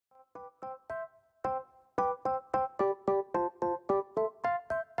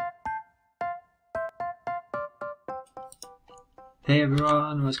Hey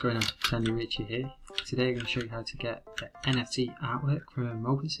everyone, what's going on? Sandy Richie here. Today I'm going to show you how to get the NFT artwork from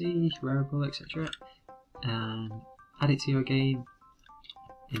OpenSea, Rarible, etc. and add it to your game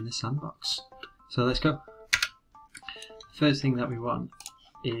in the sandbox. So let's go. First thing that we want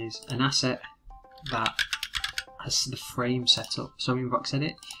is an asset that has the frame set up. So in Box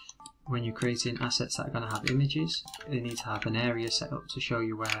Edit, when you're creating assets that are going to have images, they need to have an area set up to show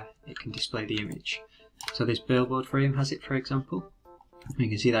you where it can display the image. So this billboard frame has it, for example. You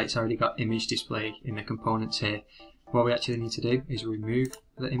can see that it's already got image display in the components here. What we actually need to do is remove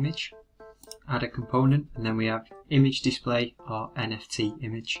the image, add a component, and then we have image display or NFT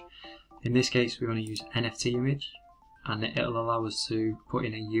image. In this case we want to use NFT image, and it'll allow us to put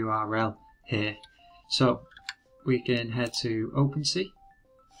in a URL here. So we can head to OpenSea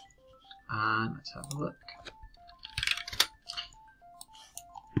and let's have a look.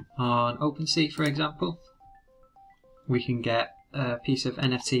 On OpenSea, for example, we can get a piece of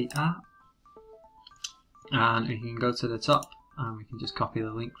NFT art, and we can go to the top and we can just copy the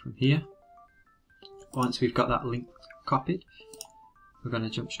link from here. Once we've got that link copied, we're going to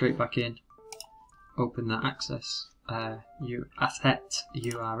jump straight back in, open the access asset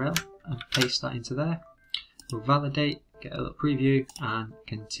URL and paste that into there. We'll validate, get a little preview and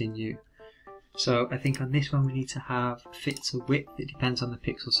continue. So I think on this one we need to have fit to width. It depends on the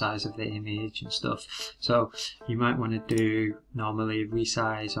pixel size of the image and stuff. So you might want to do normally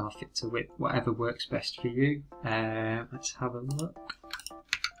resize or fit to width, whatever works best for you. Let's have a look.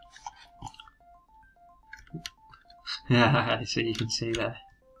 Yeah, so you can see there.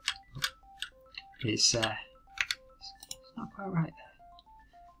 It's not quite right there.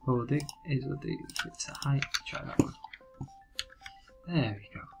 What we'll do is we'll do fit to height. Try that one. There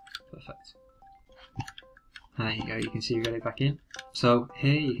we go. Perfect. There you go, you can see we got it back in. So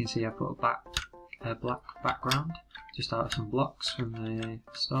here you can see I put a black background just out of some blocks from the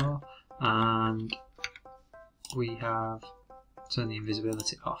store, and we have turned the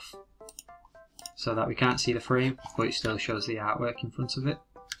invisibility off so that we can't see the frame, but it still shows the artwork in front of it.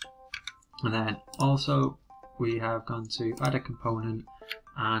 And then also we have gone to add a component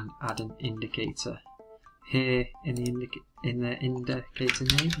and add an indicator. Here in the indicator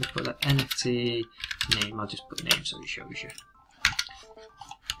name, we put the NFT name. I'll just put name so it shows you.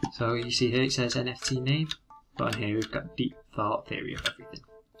 So you see here it says NFT name, but on here we've got deep thought theory of everything.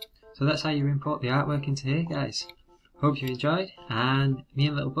 So that's how you import the artwork into here, guys. Hope you enjoyed, and me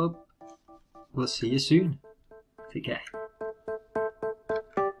and Little Bub, we'll see you soon. Take care.